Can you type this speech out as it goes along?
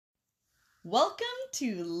Welcome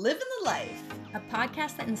to Living the Life, a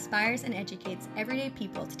podcast that inspires and educates everyday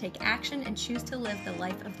people to take action and choose to live the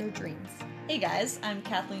life of their dreams. Hey guys, I'm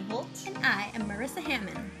Kathleen Holt. And I am Marissa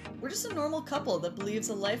Hammond. We're just a normal couple that believes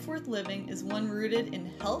a life worth living is one rooted in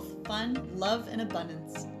health, fun, love, and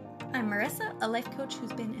abundance. I'm Marissa, a life coach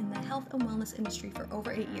who's been in the health and wellness industry for over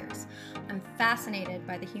 8 years. I'm fascinated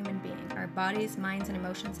by the human being, our bodies, minds, and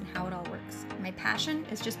emotions, and how it all works. My passion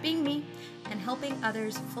is just being me and helping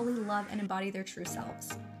others fully love and embody their true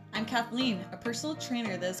selves. I'm Kathleen, a personal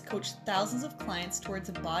trainer that has coached thousands of clients towards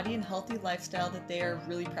a body and healthy lifestyle that they are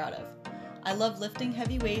really proud of. I love lifting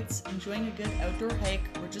heavy weights, enjoying a good outdoor hike,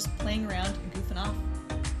 or just playing around and goofing off.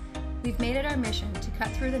 We've made it our mission to cut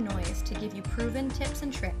through the noise to give you proven tips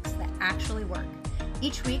and tricks that actually work.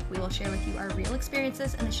 Each week, we will share with you our real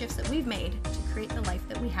experiences and the shifts that we've made to create the life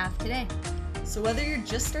that we have today. So whether you're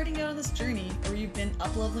just starting out on this journey or you've been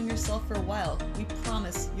up-leveling yourself for a while, we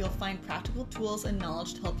promise you'll find practical tools and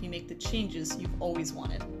knowledge to help you make the changes you've always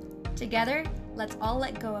wanted. Together, let's all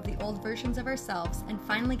let go of the old versions of ourselves and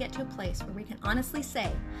finally get to a place where we can honestly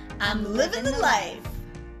say, I'm living the life!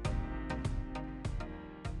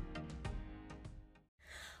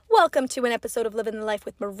 Welcome to an episode of Living the Life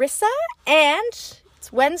with Marissa, and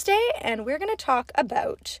it's Wednesday, and we're going to talk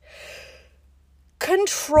about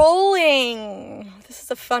controlling. This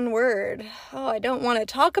is a fun word. Oh, I don't want to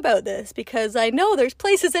talk about this because I know there's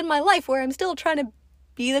places in my life where I'm still trying to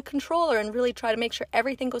be the controller and really try to make sure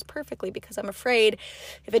everything goes perfectly because I'm afraid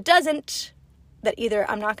if it doesn't, that either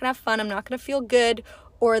I'm not going to have fun, I'm not going to feel good,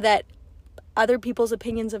 or that other people's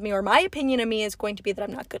opinions of me or my opinion of me is going to be that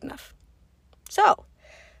I'm not good enough. So,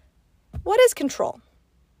 what is control?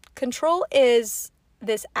 Control is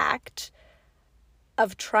this act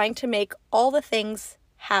of trying to make all the things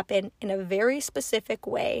happen in a very specific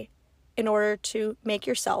way in order to make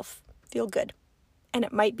yourself feel good. And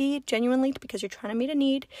it might be genuinely because you're trying to meet a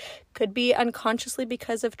need, could be unconsciously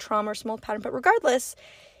because of trauma or small pattern, but regardless,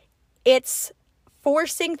 it's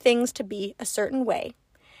forcing things to be a certain way.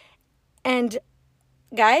 And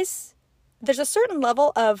guys, there's a certain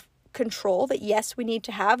level of control that yes, we need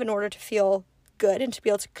to have in order to feel good and to be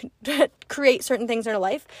able to create certain things in our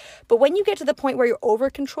life. But when you get to the point where you're over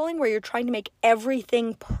controlling, where you're trying to make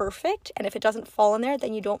everything perfect, and if it doesn't fall in there,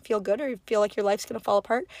 then you don't feel good or you feel like your life's going to fall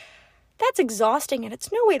apart, that's exhausting and it's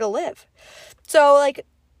no way to live. So like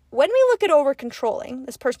when we look at over controlling,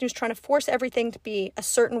 this person who's trying to force everything to be a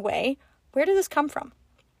certain way, where does this come from?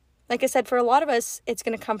 Like I said, for a lot of us, it's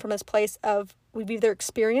going to come from this place of we've either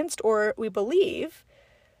experienced or we believe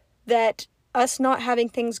that us not having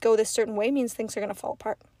things go this certain way means things are going to fall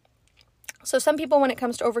apart. So some people, when it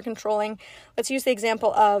comes to over-controlling, let's use the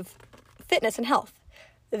example of fitness and health.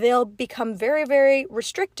 They'll become very, very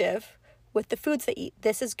restrictive with the foods they eat.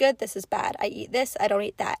 This is good, this is bad. I eat this, I don't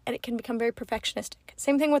eat that. And it can become very perfectionistic.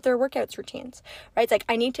 Same thing with their workouts routines, right? It's like,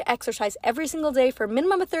 I need to exercise every single day for a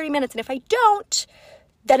minimum of 30 minutes. And if I don't,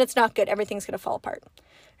 then it's not good. Everything's going to fall apart.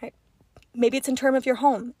 Maybe it's in terms of your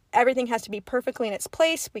home. Everything has to be perfectly in its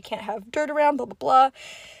place. We can't have dirt around, blah, blah, blah.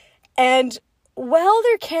 And while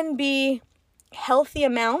there can be healthy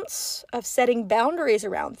amounts of setting boundaries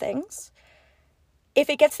around things, if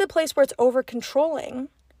it gets to the place where it's over controlling,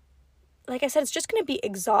 like I said, it's just going to be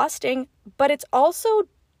exhausting, but it's also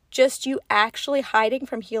just you actually hiding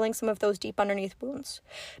from healing some of those deep underneath wounds.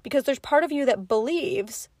 Because there's part of you that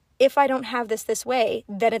believes if I don't have this way,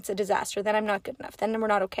 then it's a disaster. Then I'm not good enough. Then we're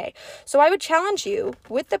not okay. So I would challenge you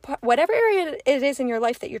with whatever area it is in your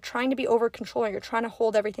life that you're trying to be over controlling, you're trying to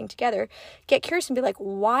hold everything together, get curious and be like,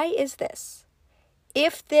 why is this?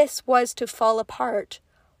 If this was to fall apart,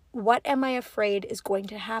 what am I afraid is going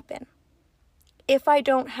to happen? If I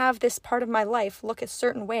don't have this part of my life look a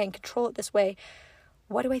certain way and control it this way,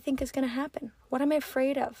 what do I think is going to happen? What am I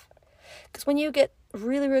afraid of? Because when you get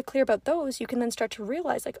really, really clear about those, you can then start to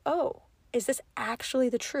realize like, oh, is this actually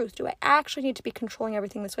the truth? Do I actually need to be controlling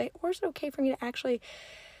everything this way? Or is it okay for me to actually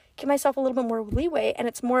give myself a little bit more leeway? And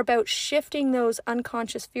it's more about shifting those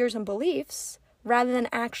unconscious fears and beliefs rather than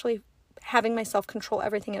actually having myself control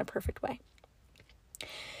everything in a perfect way.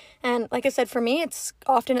 And like I said, for me, it's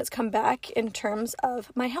come back in terms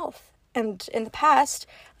of my health. And in the past,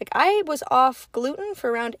 like I was off gluten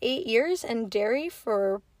for around 8 years and dairy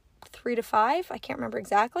for 3 to 5. I can't remember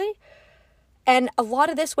exactly. And a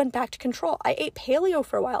lot of this went back to control. I ate paleo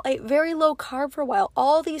for a while. I ate very low carb for a while.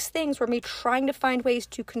 All these things were me trying to find ways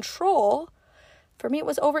to control. For me, it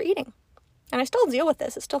was overeating. And I still deal with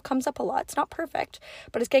this. It still comes up a lot. It's not perfect,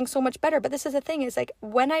 but it's getting so much better. But this is the thing is like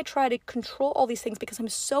when I try to control all these things because I'm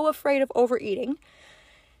so afraid of overeating,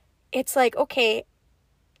 it's like, okay,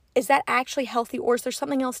 is that actually healthy or is there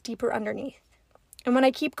something else deeper underneath? And when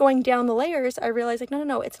I keep going down the layers, I realize like,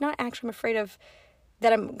 no, it's not actually I'm afraid of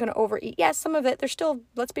that I'm going to overeat. Yes, some of it, there's still,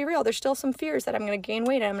 let's be real, there's still some fears that I'm going to gain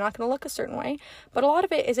weight and I'm not going to look a certain way. But a lot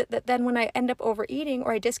of it is that then when I end up overeating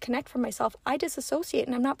or I disconnect from myself, I disassociate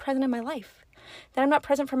and I'm not present in my life. That I'm not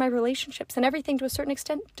present for my relationships, and everything to a certain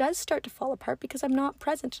extent does start to fall apart because I'm not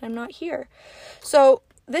present and I'm not here. So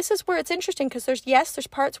this is where it's interesting, because there's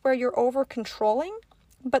parts where you're over controlling,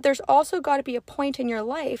 but there's also got to be a point in your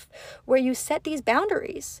life where you set these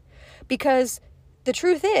boundaries, because the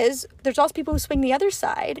truth is there's also people who swing the other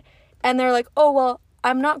side and they're like, oh, well,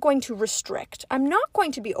 I'm not going to restrict. I'm not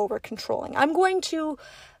going to be over controlling. I'm going to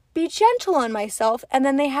be gentle on myself. And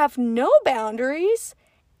then they have no boundaries.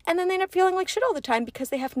 And then they end up feeling like shit all the time because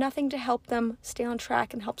they have nothing to help them stay on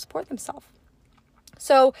track and help support themselves.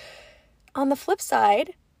 So on the flip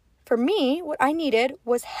side, for me, what I needed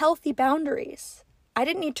was healthy boundaries. I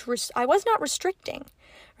didn't need to, I was not restricting,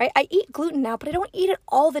 right? I eat gluten now, but I don't eat it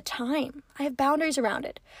all the time. I have boundaries around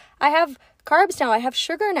it. I have carbs now. I have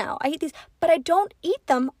sugar now. I eat these, but I don't eat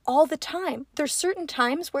them all the time. There's certain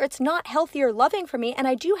times where it's not healthy or loving for me, and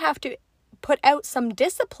I do have to put out some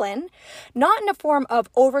discipline, not in a form of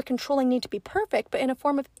over-controlling, need to be perfect, but in a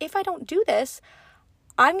form of, if I don't do this,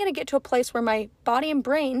 I'm going to get to a place where my body and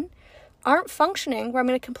brain aren't functioning, where I'm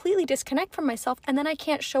going to completely disconnect from myself, and then I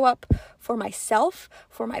can't show up for myself,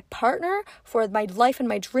 for my partner, for my life and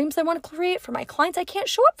my dreams I want to create, for my clients. I can't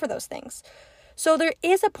show up for those things. So there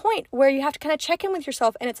is a point where you have to kind of check in with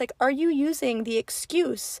yourself, and it's like, are you using the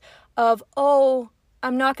excuse of, oh,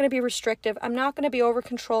 I'm not going to be restrictive. I'm not going to be over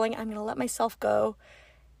controlling. I'm going to let myself go.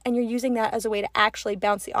 And you're using that as a way to actually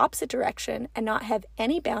bounce the opposite direction and not have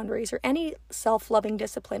any boundaries or any self-loving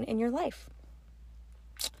discipline in your life.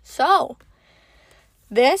 So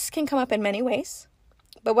this can come up in many ways,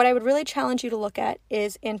 but what I would really challenge you to look at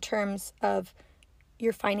is in terms of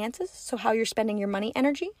your finances. So how you're spending your money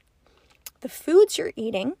energy, the foods you're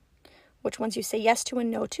eating, which ones you say yes to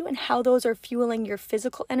and no to, and how those are fueling your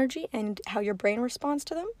physical energy and how your brain responds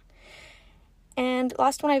to them. And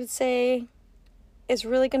last one I would say is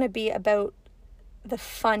really going to be about the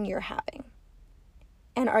fun you're having.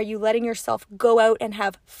 And are you letting yourself go out and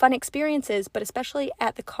have fun experiences, but especially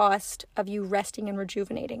at the cost of you resting and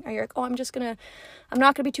rejuvenating? Are you like, oh, I'm not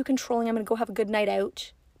going to be too controlling. I'm going to go have a good night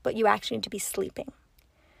out, but you actually need to be sleeping,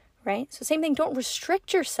 right? So same thing, don't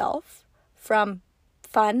restrict yourself from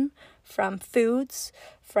fun, from foods,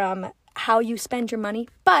 from how you spend your money,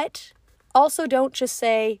 but also don't just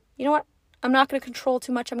say, you know what, I'm not going to control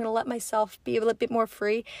too much. I'm going to let myself be a little bit more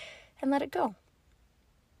free and let it go.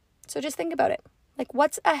 So just think about it. Like,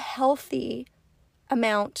 what's a healthy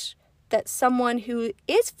amount that someone who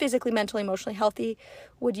is physically, mentally, emotionally healthy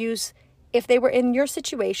would use if they were in your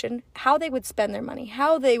situation, how they would spend their money,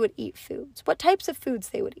 how they would eat foods, what types of foods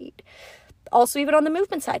they would eat. Also, even on the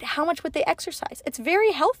movement side, how much would they exercise? It's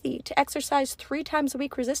very healthy to exercise 3 times a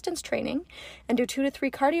week resistance training and do 2 to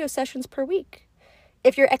 3 cardio sessions per week.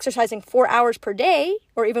 If you're exercising 4 hours per day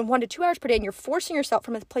or even 1 to 2 hours per day and you're forcing yourself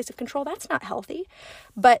from a place of control, that's not healthy.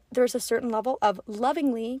 But there's a certain level of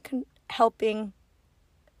lovingly helping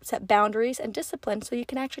set boundaries and discipline so you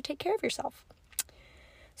can actually take care of yourself.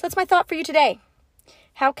 So that's my thought for you today.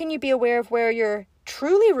 How can you be aware of where you're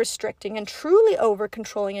truly restricting and truly over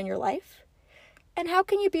controlling in your life? And how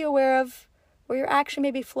can you be aware of where you're actually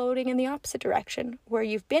maybe floating in the opposite direction, where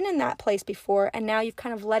you've been in that place before and now you've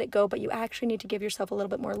kind of let it go, but you actually need to give yourself a little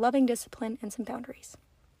bit more loving discipline and some boundaries.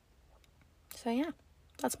 So yeah,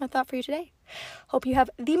 that's my thought for you today. Hope you have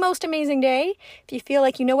the most amazing day. If you feel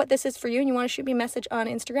like you know what this is for you and you want to shoot me a message on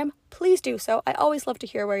Instagram, please do so. I always love to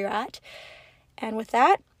hear where you're at. And with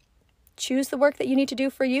that, choose the work that you need to do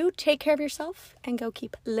for you, take care of yourself, and go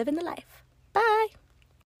keep living the life. Bye.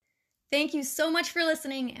 Thank you so much for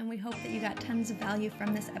listening, and we hope that you got tons of value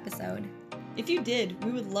from this episode. If you did,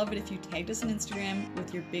 we would love it if you tagged us on Instagram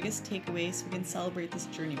with your biggest takeaways so we can celebrate this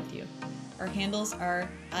journey with you. Our handles are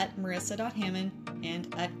 @marissa.hammond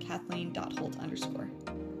and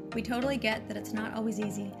 @kathleen.holt_. We totally get that it's not always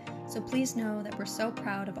easy, so please know that we're so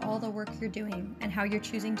proud of all the work you're doing and how you're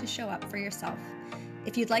choosing to show up for yourself.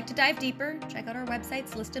 If you'd like to dive deeper, check out our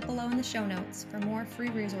websites listed below in the show notes for more free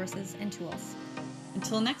resources and tools.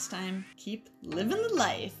 Until next time, keep living the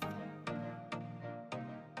life.